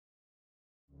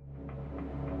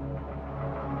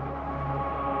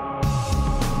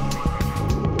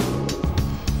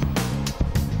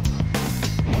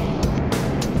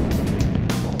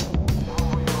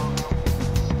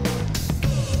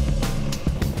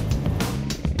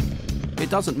It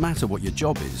doesn't matter what your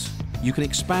job is. You can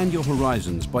expand your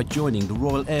horizons by joining the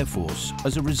Royal Air Force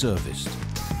as a reservist.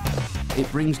 It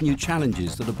brings new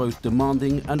challenges that are both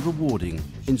demanding and rewarding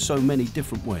in so many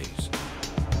different ways.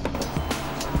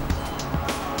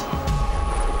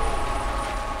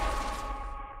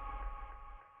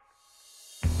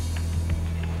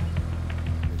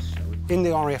 In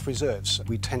the RAF Reserves,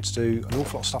 we tend to do an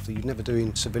awful lot of stuff that you'd never do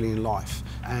in civilian life,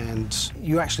 and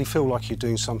you actually feel like you're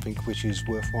doing something which is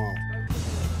worthwhile.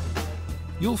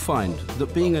 You'll find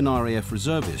that being an RAF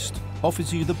reservist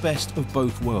offers you the best of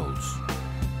both worlds.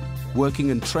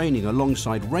 Working and training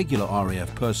alongside regular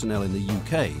RAF personnel in the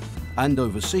UK and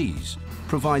overseas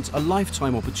provides a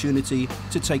lifetime opportunity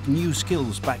to take new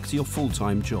skills back to your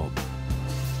full-time job.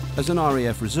 As an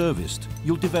RAF reservist,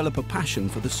 you'll develop a passion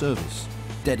for the service,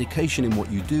 dedication in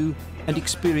what you do, and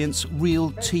experience real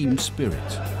team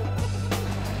spirit.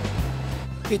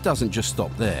 It doesn't just stop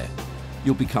there.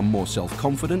 You'll become more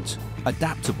self-confident,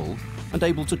 adaptable, and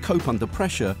able to cope under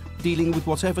pressure, dealing with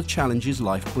whatever challenges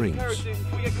life brings.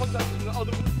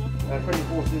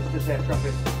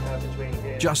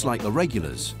 Just like the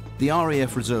regulars, the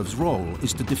RAF Reserve's role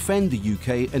is to defend the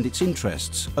UK and its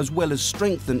interests, as well as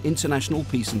strengthen international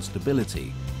peace and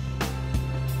stability.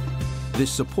 This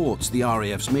supports the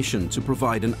RAF's mission to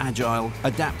provide an agile,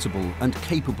 adaptable and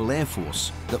capable air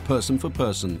force that person for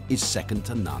person is second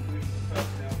to none.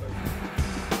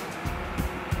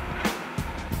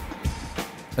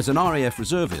 As an RAF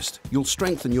reservist, you'll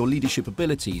strengthen your leadership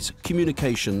abilities,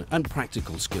 communication and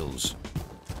practical skills.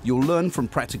 You'll learn from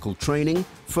practical training,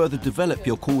 further develop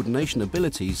your coordination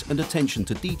abilities and attention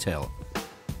to detail.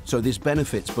 So this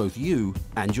benefits both you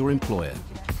and your employer.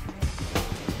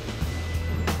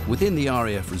 Within the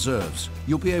RAF Reserves,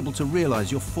 you'll be able to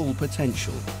realise your full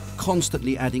potential,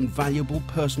 constantly adding valuable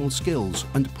personal skills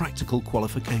and practical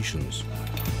qualifications.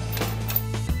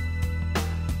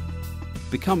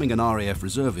 Becoming an RAF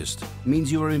reservist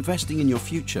means you are investing in your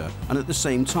future, and at the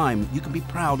same time you can be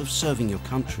proud of serving your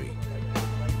country.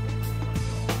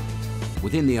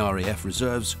 Within the RAF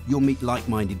Reserves, you'll meet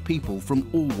like-minded people from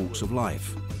all walks of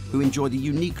life who enjoy the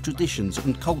unique traditions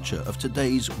and culture of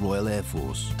today's Royal Air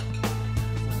Force.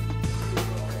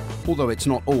 Although it's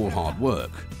not all hard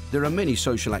work, there are many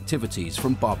social activities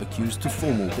from barbecues to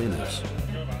formal dinners.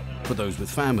 For those with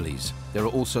families, there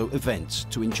are also events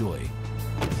to enjoy.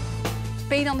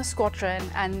 Being on the squadron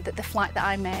and the flight that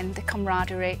I'm in, the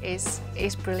camaraderie is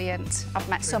brilliant. I've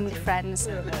met so many friends.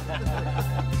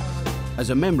 As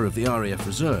a member of the RAF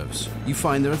Reserves, you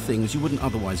find there are things you wouldn't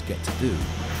otherwise get to do.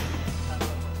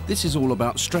 This is all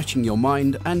about stretching your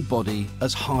mind and body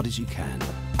as hard as you can.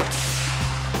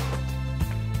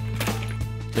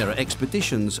 There are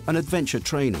expeditions and adventure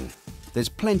training. There's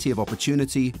plenty of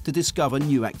opportunity to discover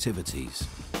new activities.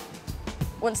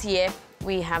 Once a year,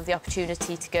 we have the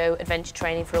opportunity to go adventure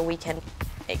training for a weekend.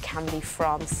 It can be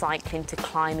from cycling to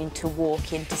climbing to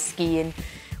walking to skiing,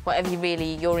 whatever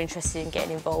you're interested in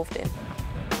getting involved in.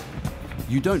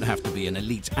 You don't have to be an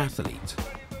elite athlete,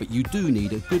 but you do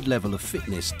need a good level of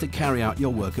fitness to carry out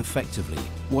your work effectively,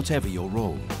 whatever your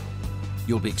role.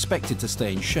 You'll be expected to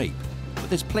stay in shape, but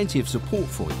there's plenty of support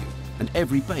for you, and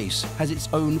every base has its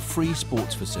own free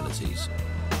sports facilities.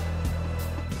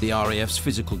 The RAF's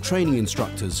physical training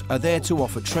instructors are there to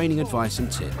offer training advice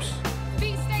and tips.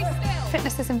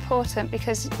 Fitness is important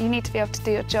because you need to be able to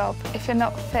do your job. If you're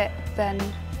not fit, then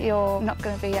you're not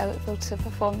going to be able to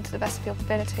perform to the best of your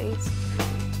abilities.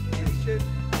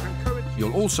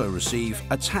 You'll also receive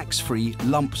a tax-free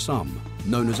lump sum,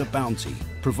 known as a bounty,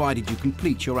 provided you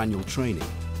complete your annual training.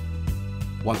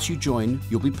 Once you join,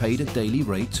 you'll be paid a daily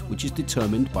rate which is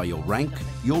determined by your rank,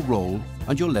 your role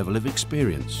and your level of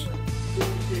experience.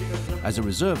 As a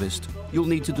reservist, you'll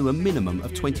need to do a minimum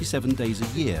of 27 days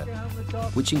a year,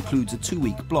 which includes a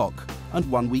 2-week block and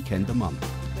 1 weekend a month.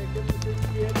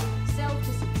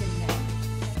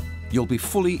 You'll be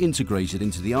fully integrated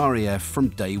into the RAF from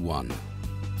day one.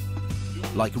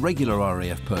 Like regular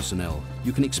RAF personnel,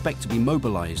 you can expect to be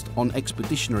mobilised on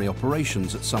expeditionary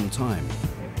operations at some time.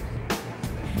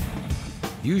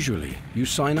 Usually, you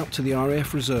sign up to the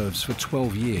RAF Reserves for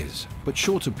 12 years, but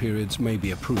shorter periods may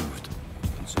be approved.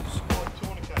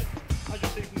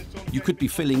 You could be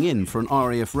filling in for an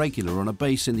RAF regular on a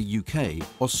base in the UK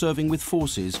or serving with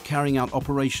forces carrying out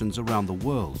operations around the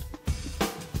world.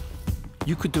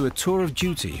 You could do a tour of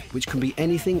duty, which can be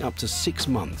anything up to 6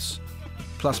 months,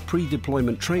 plus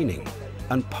pre-deployment training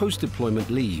and post-deployment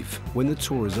leave when the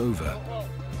tour is over.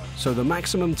 So the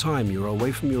maximum time you're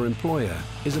away from your employer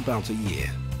is about a year.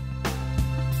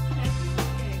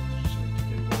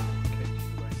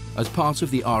 As part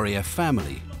of the RAF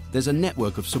family, There's a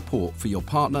network of support for your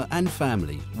partner and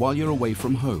family while you're away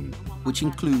from home, which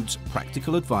includes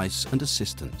practical advice and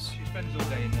assistance. She spends all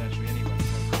day in nursery anyway.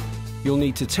 You'll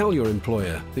need to tell your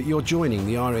employer that you're joining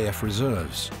the RAF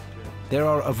Reserves. There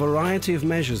are a variety of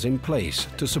measures in place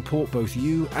to support both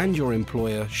you and your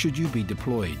employer should you be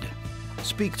deployed.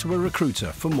 Speak to a recruiter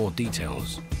for more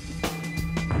details.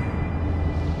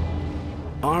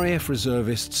 RAF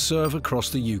reservists serve across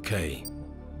the UK.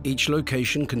 Each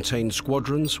location contains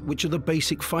squadrons which are the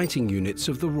basic fighting units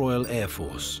of the Royal Air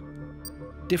Force.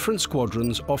 Different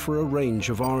squadrons offer a range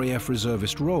of RAF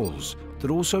reservist roles that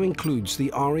also includes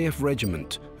the RAF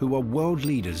Regiment, who are world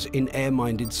leaders in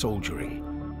air-minded soldiering.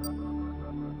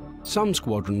 Some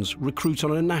squadrons recruit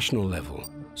on a national level,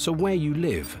 so where you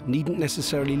live needn't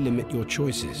necessarily limit your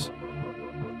choices.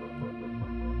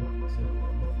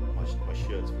 My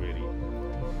shirt's really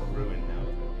ruined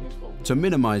now. To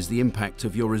minimise the impact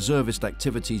of your reservist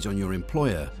activities on your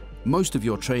employer, most of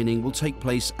your training will take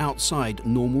place outside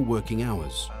normal working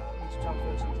hours.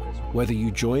 Whether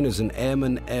you join as an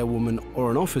airman, airwoman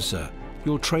or an officer,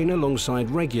 you'll train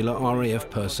alongside regular RAF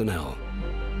personnel.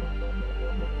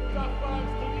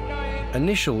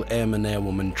 Initial airman,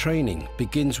 airwoman training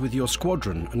begins with your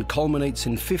squadron and culminates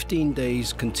in 15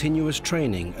 days continuous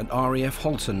training at RAF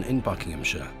Halton in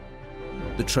Buckinghamshire.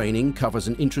 The training covers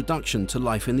an introduction to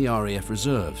life in the RAF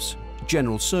Reserves,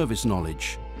 general service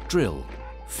knowledge, drill,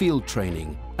 field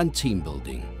training and team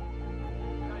building.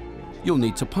 You'll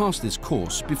need to pass this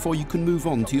course before you can move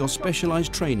on to your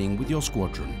specialised training with your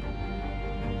squadron.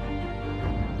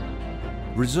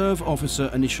 Reserve Officer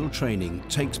Initial Training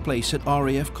takes place at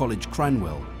RAF College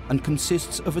Cranwell and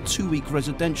consists of a 2-week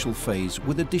residential phase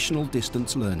with additional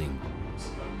distance learning.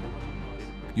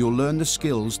 You'll learn the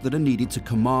skills that are needed to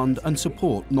command and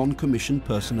support non-commissioned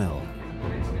personnel.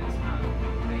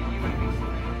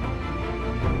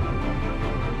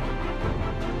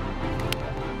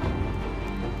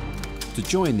 To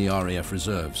join the RAF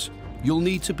Reserves, you'll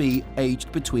need to be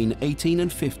aged between 18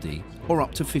 and 50 or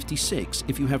up to 56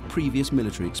 if you have previous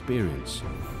military experience,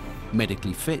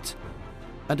 medically fit,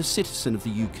 and a citizen of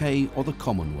the UK or the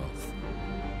Commonwealth.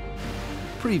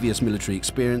 Previous military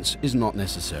experience is not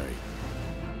necessary.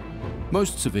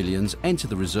 Most civilians enter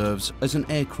the reserves as an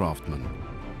aircraftman.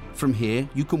 From here,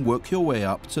 you can work your way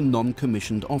up to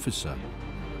non-commissioned officer.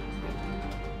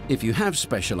 If you have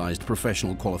specialised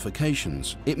professional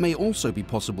qualifications, it may also be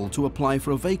possible to apply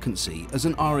for a vacancy as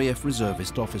an RAF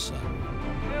reservist officer.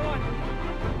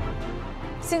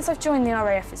 Since I've joined the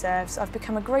RAF Reserves, I've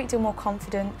become a great deal more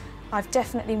confident. I've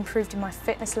definitely improved in my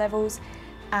fitness levels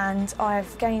and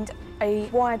I've gained a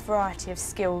wide variety of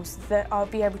skills that I'll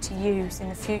be able to use in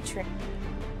the future.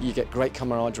 You get great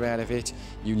camaraderie out of it,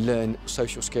 you learn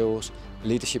social skills,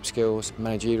 leadership skills,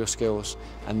 managerial skills,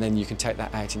 and then you can take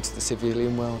that out into the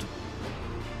civilian world.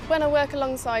 When I work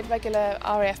alongside regular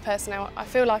RAF personnel, I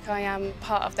feel like I am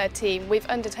part of their team. We've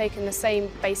undertaken the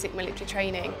same basic military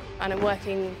training and I'm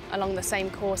working along the same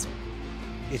course.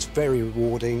 It's very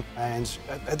rewarding and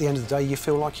at the end of the day you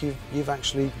feel like you've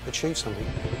actually achieved something.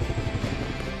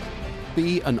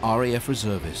 Be an RAF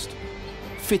reservist.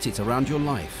 Fit it around your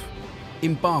life.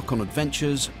 Embark on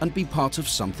adventures and be part of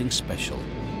something special.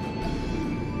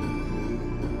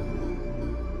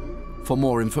 For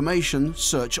more information,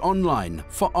 search online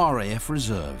for RAF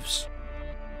Reserves.